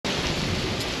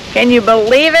Can you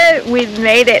believe it? We've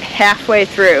made it halfway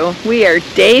through. We are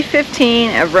day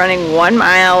 15 of running 1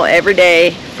 mile every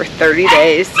day for 30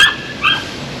 days.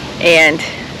 And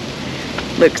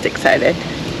Luke's excited.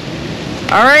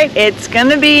 All right, it's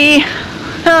gonna be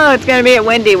a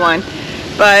windy one,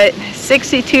 but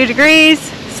 62 degrees,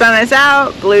 sun is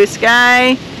out, blue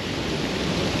sky.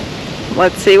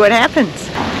 Let's see what happens.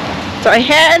 So I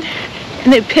had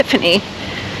an epiphany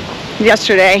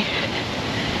yesterday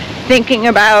thinking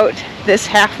about this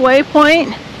halfway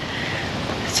point.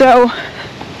 So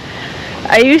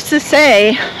I used to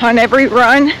say on every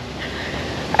run,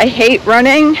 I hate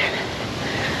running,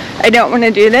 I don't want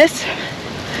to do this,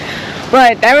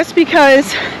 but that was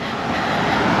because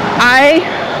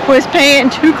I was paying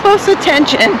too close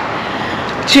attention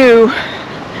to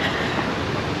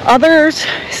others'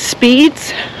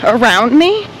 speeds around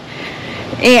me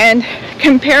and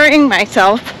comparing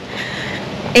myself,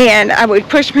 and I would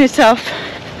push myself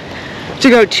to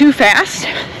go too fast,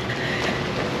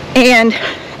 and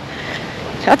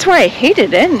that's why I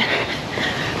hated it.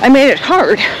 I made it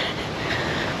hard.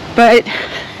 But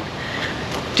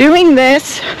doing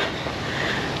this,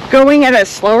 going at a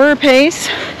slower pace,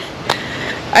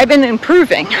 I've been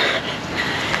improving.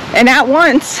 And not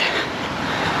once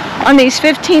on these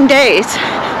 15 days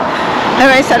have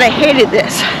I said I hated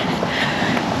this.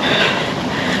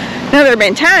 Now there have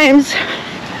been times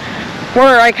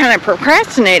where I kind of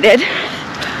procrastinated,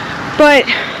 but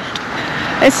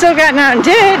I still got out and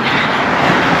did it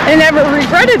and never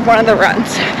regretted one of the runs.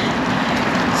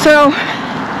 So,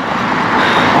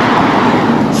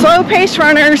 slow pace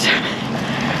runners,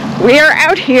 we are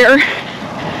out here.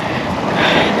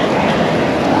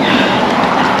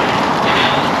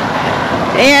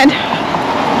 And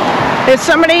if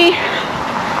somebody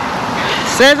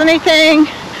says anything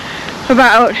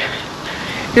about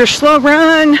your slow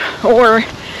run, or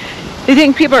you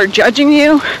think people are judging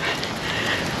you,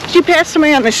 if you pass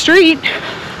somebody on the street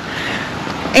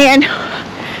and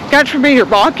God forbid you're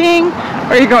walking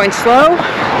or you're going slow,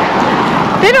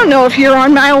 they don't know if you're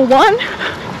on mile 1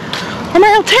 or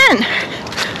mile 10.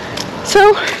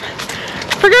 So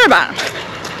forget about them.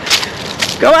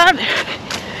 Go out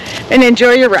and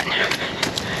enjoy your run.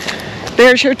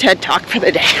 There's your TED Talk for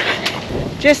the day.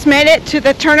 Just made it to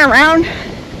the turnaround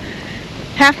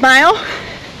half mile.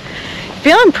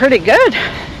 Feeling pretty good.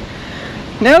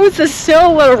 Nose is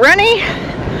still a little runny.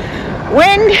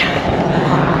 Wind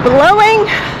blowing,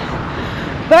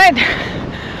 but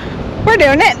we're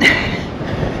doing it.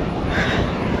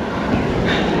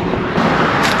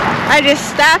 I just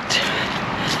stopped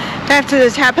after the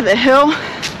top of the hill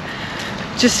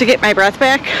just to get my breath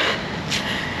back,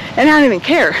 and I don't even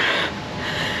care.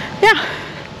 Yeah,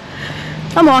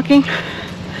 I'm walking.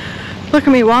 Look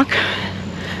at me walk.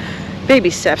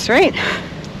 Baby steps, right?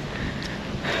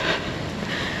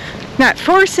 Not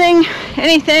forcing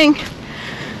anything,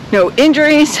 no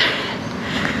injuries.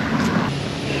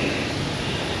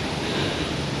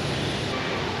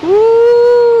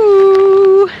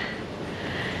 Woo!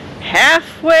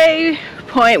 Halfway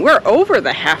point. We're over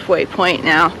the halfway point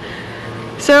now.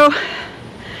 So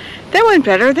that went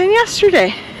better than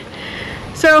yesterday.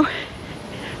 So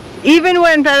even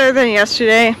went better than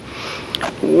yesterday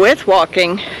with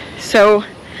walking. So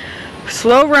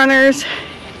slow runners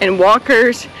and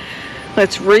walkers,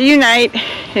 let's reunite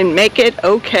and make it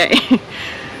okay.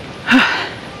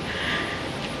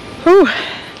 Whew.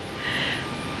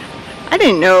 I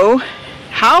didn't know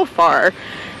how far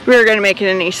we were going to make it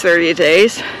in these 30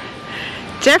 days.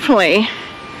 Definitely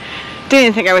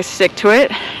didn't think I would stick to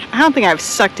it. I don't think I've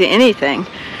stuck to anything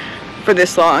for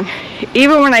this long.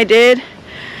 Even when I did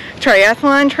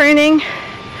triathlon training,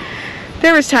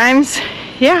 there was times,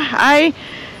 yeah, I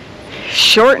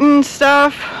shortened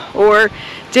stuff or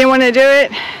didn't want to do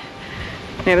it.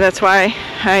 Maybe that's why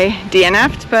I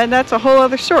DNF'd, but that's a whole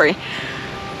other story.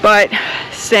 But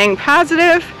staying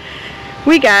positive,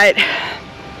 we got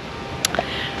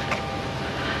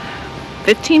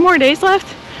 15 more days left?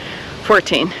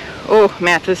 14. Oh,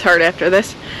 math is hard after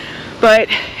this. But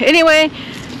anyway,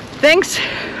 thanks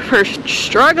for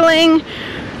struggling,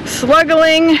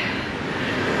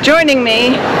 joining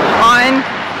me on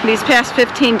these past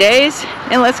 15 days,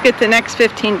 and let's get the next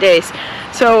 15 days.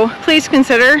 So please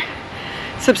consider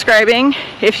subscribing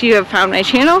if you have found my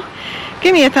channel.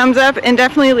 Give me a thumbs up and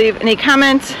definitely leave any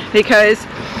comments, because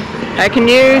I can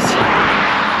use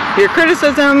your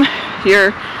criticism,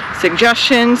 your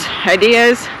suggestions,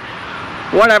 ideas,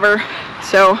 whatever.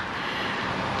 So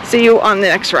see you on the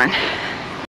next run.